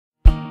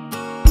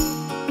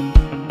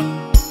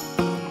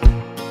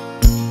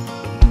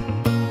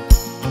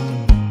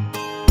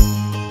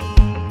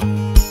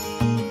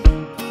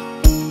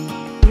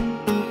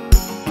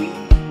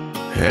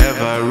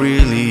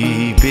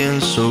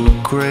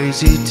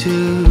crazy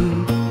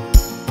too,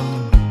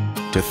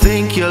 to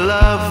think your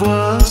love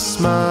was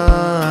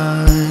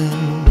mine,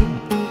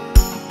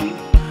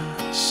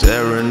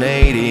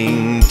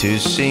 serenading to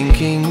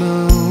sinking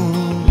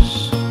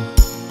moons.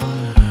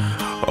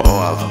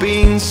 Oh, I've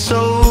been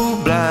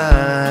so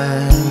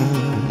blind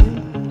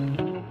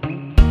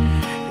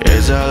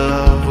as our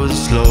love was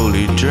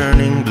slowly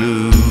turning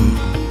blue.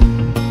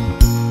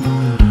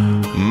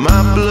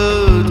 My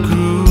blood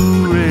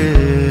grew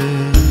red.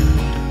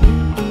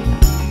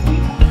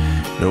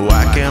 No,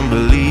 I can't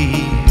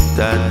believe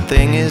that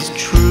thing is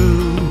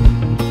true.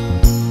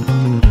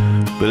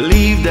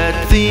 Believe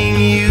that thing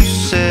you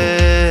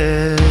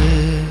said.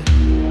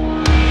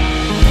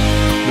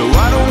 No,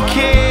 I don't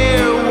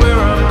care where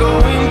I'm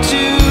going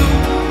to.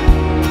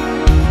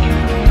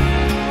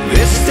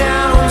 This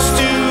town's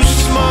too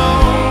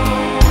small.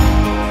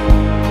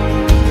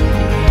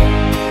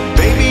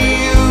 Baby,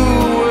 you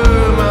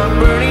were my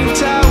burning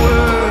tower.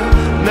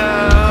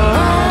 Now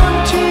I'm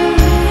too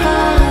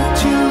high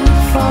to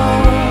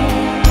fall.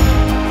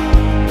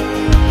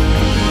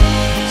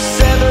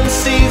 7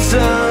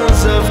 seasons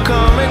have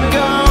come and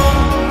gone,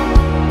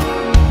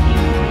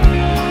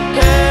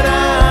 and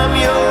I'm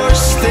yours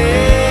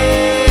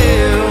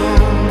still.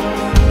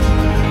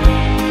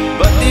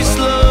 But this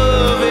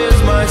love is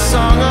my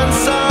song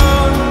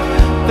unsung.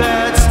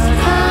 That's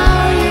how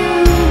you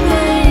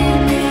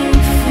made me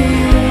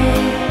feel.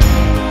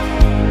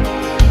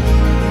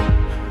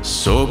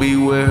 So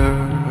beware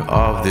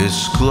of this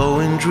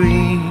glowing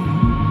dream.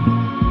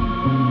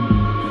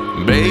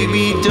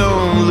 Baby,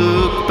 don't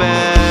look back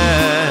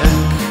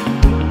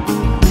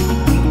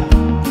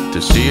to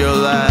see your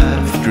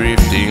life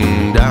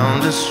drifting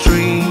down the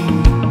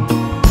stream.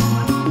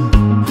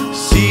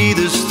 See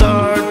the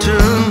star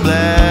turn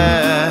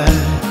black.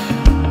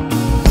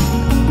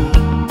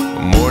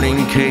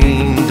 Morning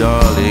came,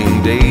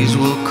 darling, days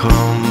will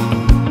come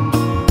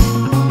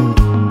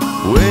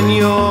when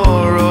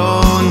you're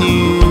all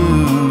new.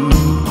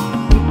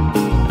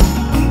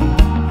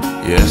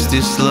 Yes,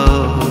 this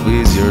love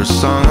is your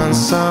song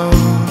unsung.